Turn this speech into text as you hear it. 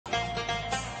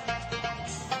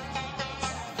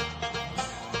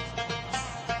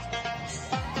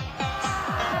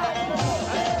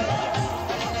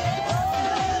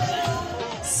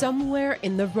Somewhere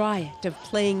in the riot of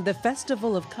playing the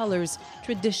Festival of Colors,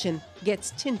 tradition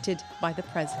gets tinted by the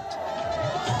present.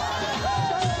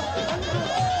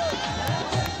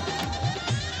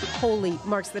 Holi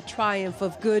marks the triumph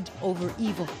of good over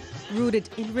evil,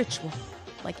 rooted in ritual,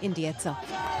 like India itself.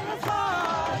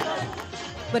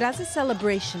 But as a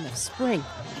celebration of spring,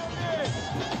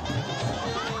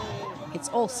 it's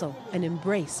also an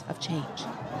embrace of change.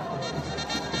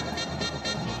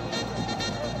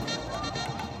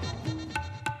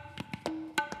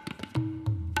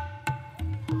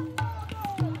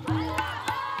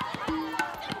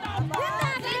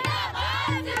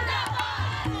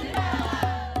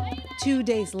 Two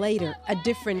days later, a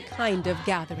different kind of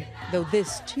gathering, though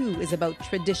this too is about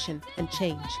tradition and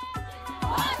change.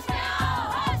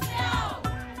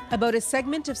 About a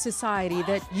segment of society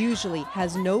that usually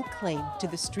has no claim to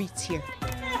the streets here.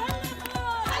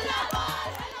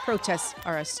 Protests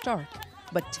are a stark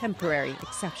but temporary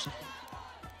exception.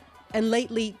 And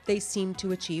lately, they seem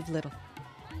to achieve little.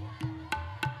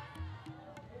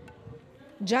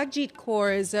 Jagjit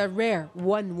Kaur is a rare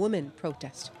one-woman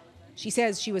protest. She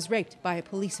says she was raped by a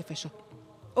police official.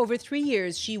 Over 3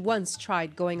 years, she once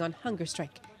tried going on hunger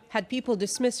strike, had people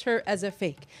dismiss her as a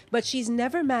fake, but she's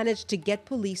never managed to get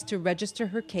police to register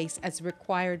her case as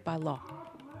required by law.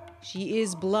 She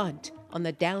is blunt on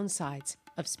the downsides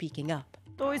of speaking up.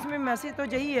 The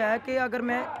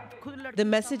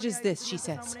message is this, she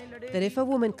says, that if a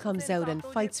woman comes out and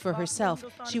fights for herself,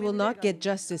 she will not get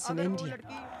justice in India.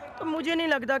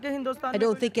 I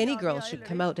don't think any girl should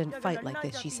come out and fight like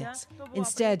this, she says.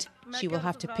 Instead, she will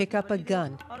have to pick up a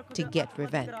gun to get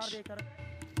revenge.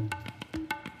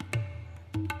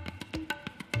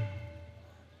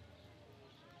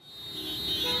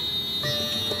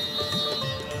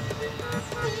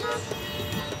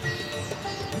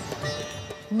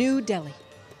 New Delhi,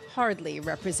 hardly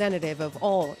representative of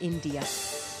all India.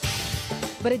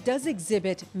 But it does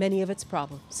exhibit many of its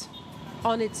problems.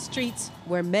 On its streets,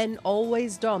 where men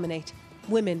always dominate,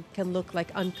 women can look like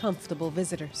uncomfortable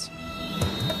visitors.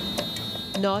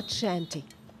 Not Shanti.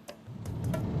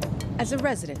 As a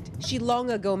resident, she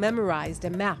long ago memorized a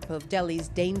map of Delhi's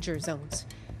danger zones.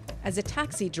 As a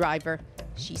taxi driver,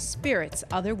 she spirits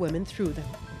other women through them.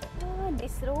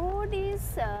 This road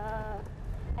is,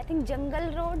 I think, jungle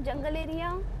road, jungle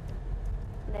area.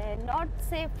 They're not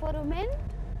safe for women.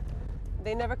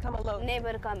 They never come alone?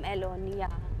 Never come alone, yeah.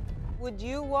 Would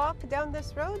you walk down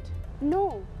this road?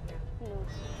 No, no.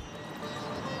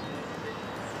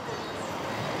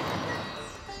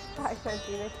 Hi,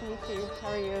 Shanti. Nice to meet you. How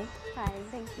are you? Hi,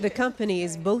 thank you. The company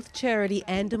is both charity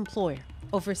and employer.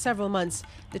 Over several months,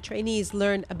 the trainees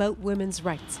learn about women's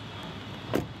rights,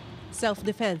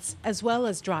 self-defense, as well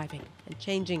as driving and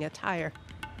changing a tire.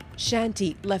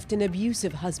 Shanti left an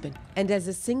abusive husband and as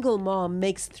a single mom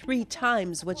makes 3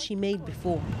 times what she made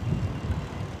before.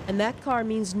 And that car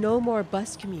means no more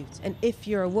bus commutes. And if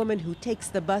you're a woman who takes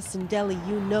the bus in Delhi,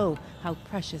 you know how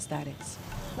precious that is.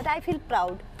 But I feel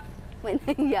proud when,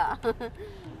 yeah.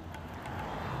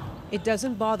 It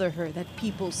doesn't bother her that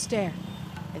people stare,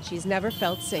 and she's never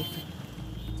felt safer.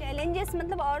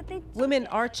 Women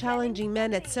are challenging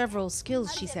men at several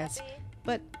skills, she says,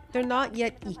 but they're not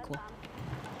yet equal.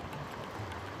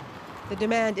 The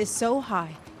demand is so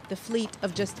high, the fleet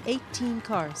of just 18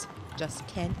 cars just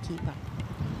can't keep up.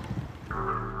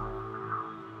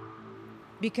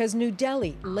 Because New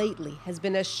Delhi lately has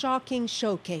been a shocking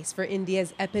showcase for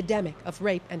India's epidemic of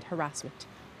rape and harassment.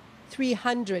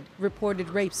 300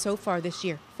 reported rapes so far this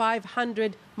year,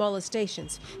 500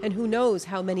 molestations, and who knows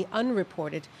how many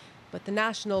unreported, but the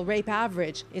national rape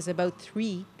average is about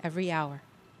 3 every hour.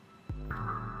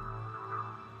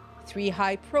 3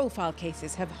 high-profile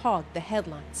cases have hogged the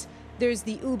headlines. There's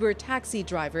the Uber taxi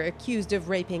driver accused of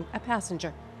raping a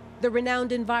passenger, the renowned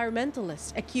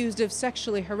environmentalist accused of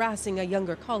sexually harassing a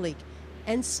younger colleague,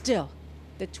 and still,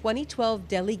 the 2012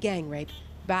 Delhi gang rape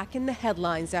back in the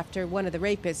headlines after one of the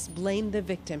rapists blamed the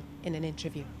victim in an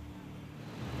interview.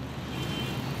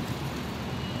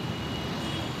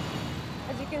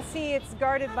 As you can see, it's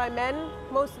guarded by men.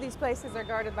 Most of these places are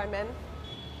guarded by men.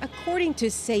 According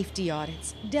to safety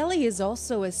audits, Delhi is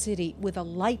also a city with a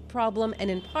light problem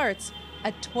and, in parts,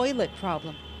 a toilet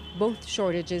problem. Both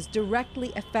shortages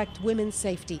directly affect women's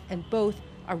safety, and both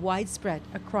are widespread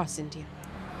across India.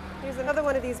 Here's another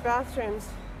one of these bathrooms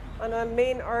on a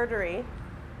main artery.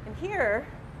 And here,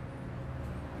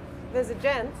 there's a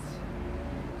gents,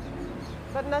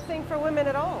 but nothing for women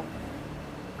at all.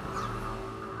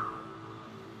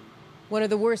 One of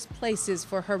the worst places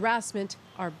for harassment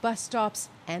are bus stops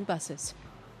and buses.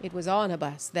 It was on a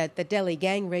bus that the Delhi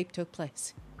gang rape took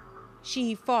place.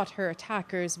 She fought her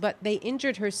attackers, but they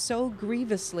injured her so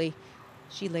grievously,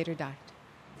 she later died.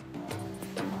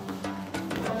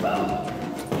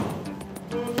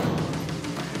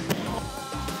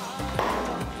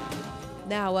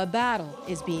 Now a battle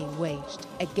is being waged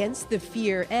against the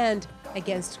fear and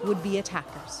against would-be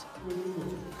attackers.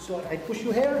 So I push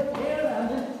you here, and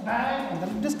then bang, and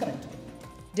then disconnect.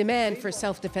 Demand for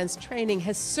self-defense training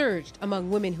has surged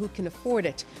among women who can afford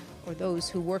it or those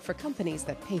who work for companies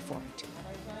that pay for it.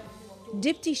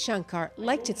 Dipti Shankar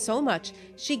liked it so much,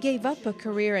 she gave up a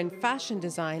career in fashion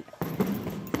design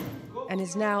and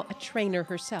is now a trainer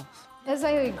herself. As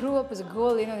I grew up as a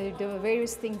girl, there were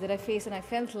various things that I faced, and I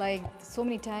felt like so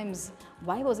many times,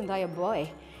 why wasn't I a boy?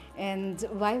 And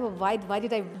why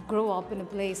did I grow up in a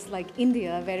place like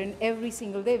India, wherein every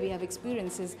single day we have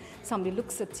experiences? Somebody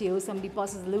looks at you, somebody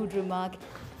passes a lewd remark.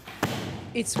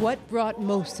 It's what brought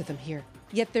most of them here.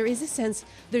 Yet there is a sense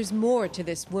there's more to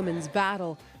this woman's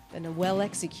battle than a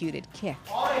well-executed kick.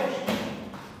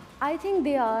 I think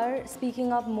they are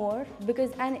speaking up more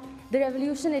because the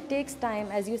revolution, it takes time,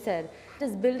 as you said. It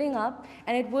is building up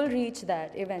and it will reach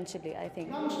that eventually, I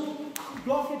think.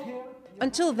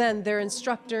 Until then, their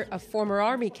instructor, a former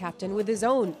army captain with his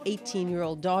own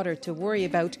 18-year-old daughter to worry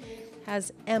about,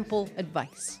 has ample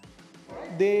advice.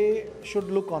 They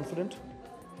should look confident.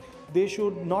 They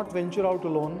should not venture out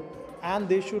alone, and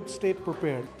they should stay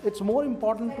prepared. It's more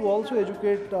important to also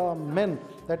educate men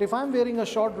that if I'm wearing a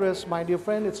short dress, my dear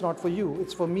friend, it's not for you,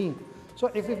 it's for me.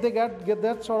 So if they get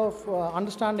that sort of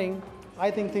understanding, I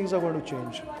think things are going to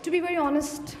change. To be very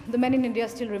honest, the men in India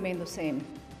still remain the same.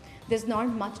 There's not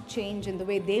much change in the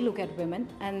way they look at women,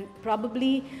 and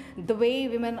probably the way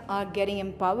women are getting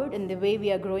empowered and the way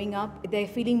we are growing up, they're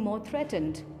feeling more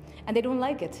threatened, and they don't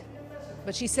like it.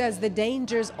 But she says the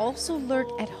dangers also lurk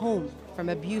at home, from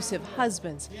abusive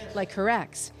husbands like her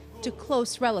ex to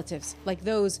close relatives like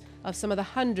those of some of the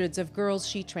hundreds of girls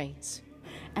she trains.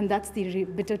 And that's the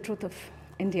bitter truth of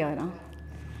India now.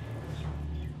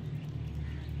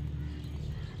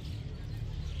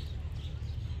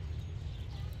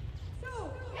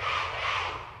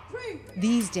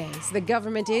 These days, the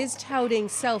government is touting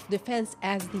self-defense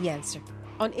as the answer.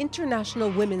 On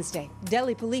International Women's Day,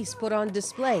 Delhi police put on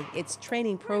display its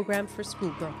training program for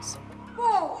schoolgirls.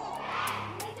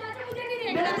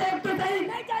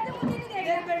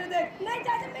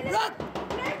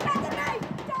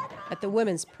 At the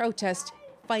women's protest,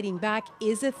 fighting back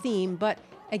is a theme, but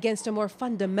against a more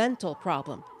fundamental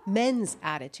problem, men's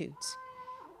attitudes.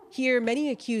 Here, many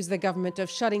accuse the government of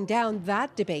shutting down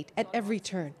that debate at every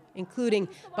turn, including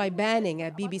by banning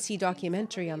a BBC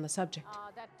documentary on the subject.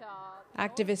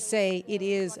 Activists say it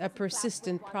is a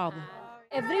persistent problem.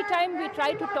 Every time we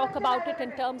try to talk about it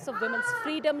in terms of women's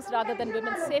freedoms rather than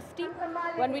women's safety,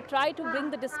 when we try to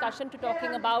bring the discussion to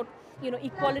talking about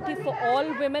equality for all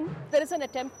women, there is an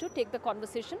attempt to take the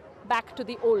conversation back to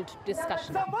the old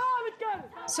discussion.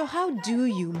 So how do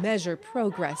you measure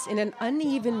progress in an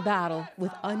uneven battle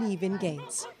with uneven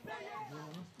gains?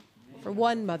 For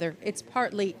one mother, it's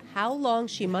partly how long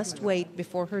she must wait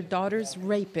before her daughter's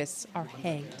rapists are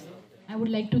hanged. I would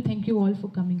like to thank you all for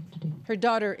coming today. Her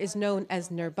daughter is known as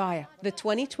Nirbhaya, the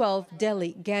 2012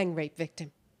 Delhi gang rape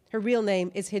victim. Her real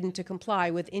name is hidden to comply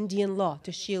with Indian law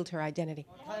to shield her identity.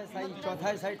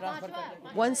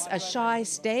 Once a shy,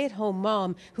 stay-at-home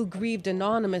mom who grieved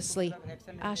anonymously,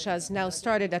 Asha's now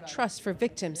started a trust for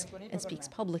victims and speaks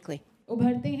publicly.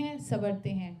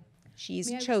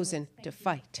 She's chosen to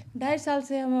fight.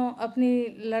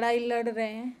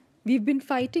 We've been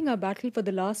fighting our battle for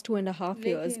the last 2.5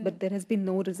 years, but there has been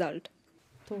no result.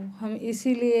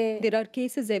 There are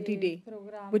cases every day,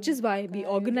 which is why we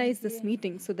organize this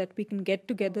meeting so that we can get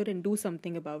together and do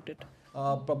something about it.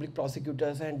 Public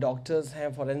prosecutors and doctors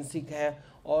हैं, forensic हैं,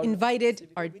 Invited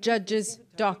are judges,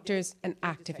 doctors, and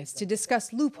activists to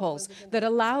discuss loopholes that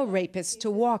allow rapists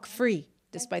to walk free,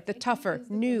 despite the tougher,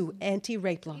 new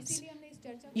anti-rape laws.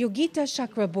 Yogita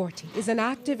Chakraborty is an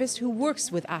activist who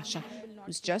works with Asha,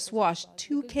 who's just watched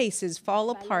 2 cases fall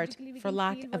apart for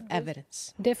lack of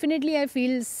evidence. Definitely I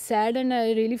feel sad and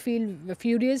I really feel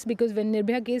furious because when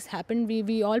Nirbhaya case happened,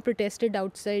 we all protested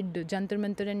outside Jantar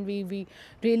Mantar and we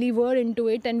really were into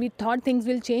it and we thought things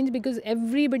will change because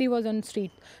everybody was on the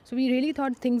street. So we really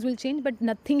thought things will change, but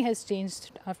nothing has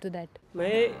changed after that.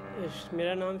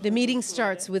 The meeting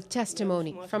starts with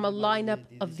testimony from a lineup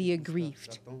of the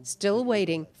aggrieved, still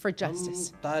waiting for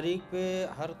justice.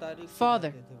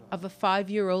 Father of a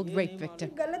 5-year-old rape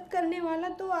victim,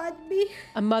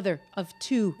 a mother of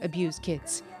 2 abused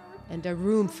kids, and a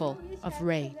room full of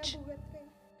rage.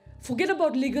 Forget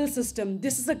about legal system.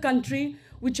 This is a country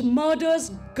which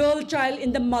murders girl child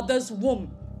in the mother's womb.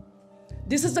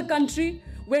 This is a country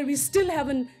where we still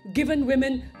haven't given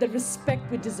women the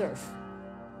respect we deserve.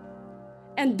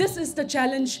 And this is the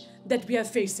challenge that we are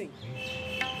facing.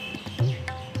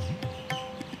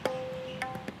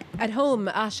 At home,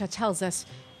 Asha tells us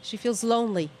she feels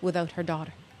lonely without her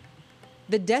daughter.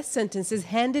 The death sentences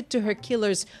handed to her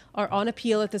killers are on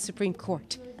appeal at the Supreme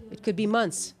Court. It could be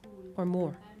months or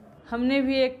more.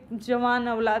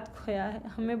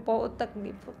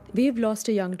 We have lost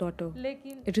a young daughter.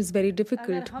 It is very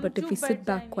difficult, but if we sit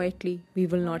back quietly, we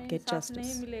will not get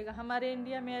justice.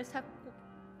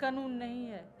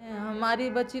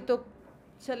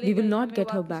 We will not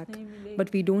get her back,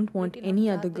 but we don't want any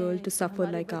other girl to suffer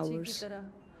like ours.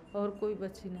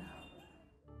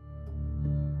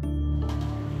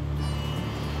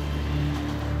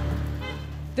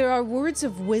 There are words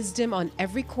of wisdom on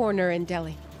every corner in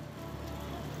Delhi.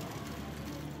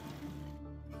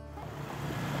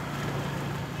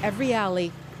 Every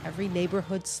alley, every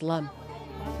neighborhood slum.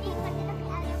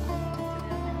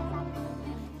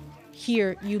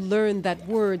 Here, you learn that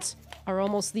words are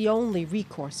almost the only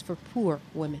recourse for poor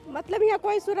women.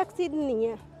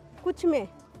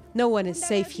 No one is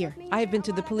safe here. I have been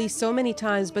to the police so many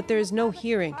times, but there is no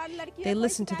hearing. They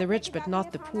listen to the rich, but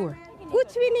not the poor.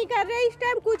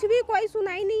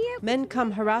 Men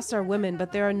come harass our women,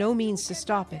 but there are no means to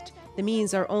stop it. The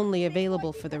means are only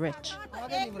available for the rich.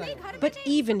 But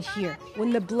even here,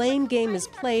 when the blame game is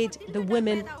played, the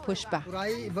women push back.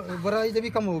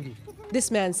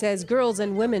 This man says girls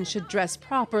and women should dress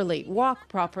properly, walk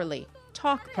properly,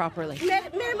 talk properly.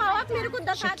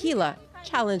 Shakila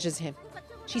challenges him.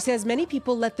 She says many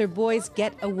people let their boys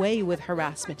get away with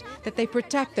harassment, that they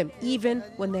protect them even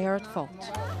when they are at fault.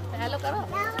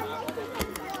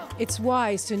 It's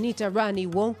why Sunita Rani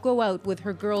won't go out with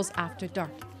her girls after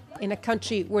dark. In a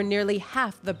country where nearly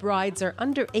half the brides are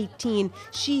under 18,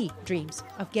 she dreams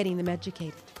of getting them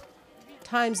educated.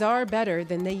 Times are better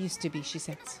than they used to be, she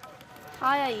says.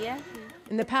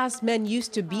 In the past, men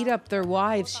used to beat up their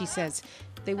wives, she says.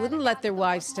 They wouldn't let their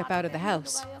wives step out of the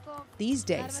house. These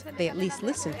days, they at least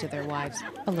listen to their wives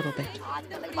a little bit.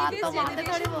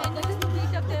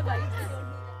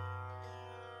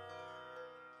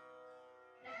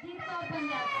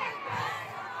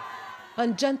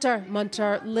 On Jantar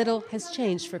Mantar, little has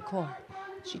changed for Kaur.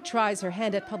 She tries her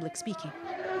hand at public speaking.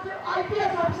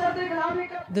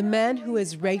 The man who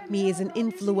has raped me is an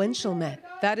influential man.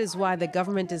 That is why the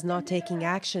government is not taking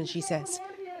action, she says.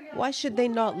 Why should they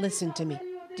not listen to me?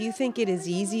 Do you think it is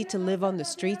easy to live on the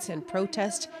streets and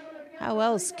protest? How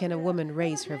else can a woman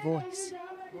raise her voice?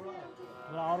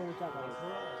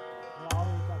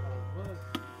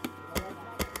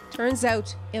 Turns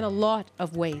out, in a lot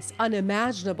of ways,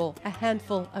 unimaginable a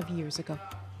handful of years ago.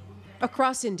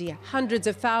 Across India, hundreds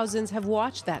of thousands have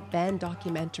watched that banned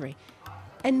documentary.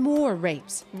 And more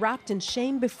rapes, wrapped in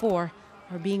shame before,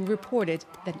 are being reported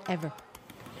than ever.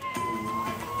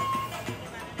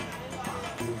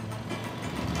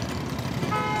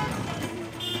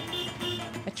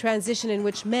 A transition in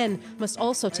which men must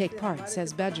also take part,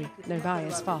 says Badri,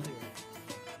 Nirbaya's father.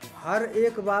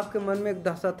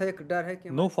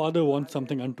 No father wants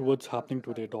something untoward happening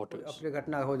to their daughters.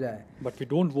 But we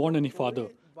don't want any father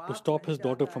to stop his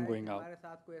daughter from going out.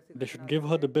 They should give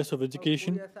her the best of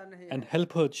education and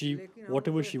help her achieve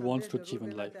whatever she wants to achieve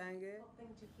in life.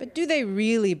 But do they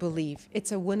really believe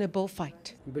it's a winnable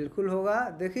fight?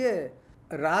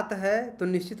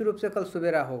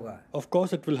 Of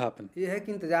course it will happen.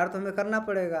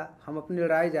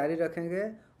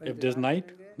 If there's night,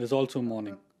 there's also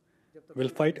morning. We'll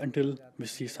fight until we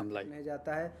see some light.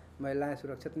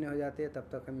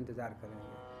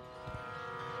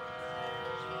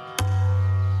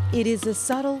 It is a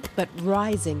subtle but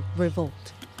rising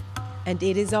revolt. And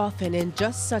it is often in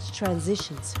just such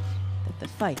transitions that the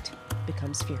fight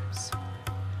becomes fierce.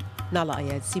 Nahlah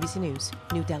Ayed, CBC News,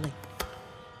 New Delhi.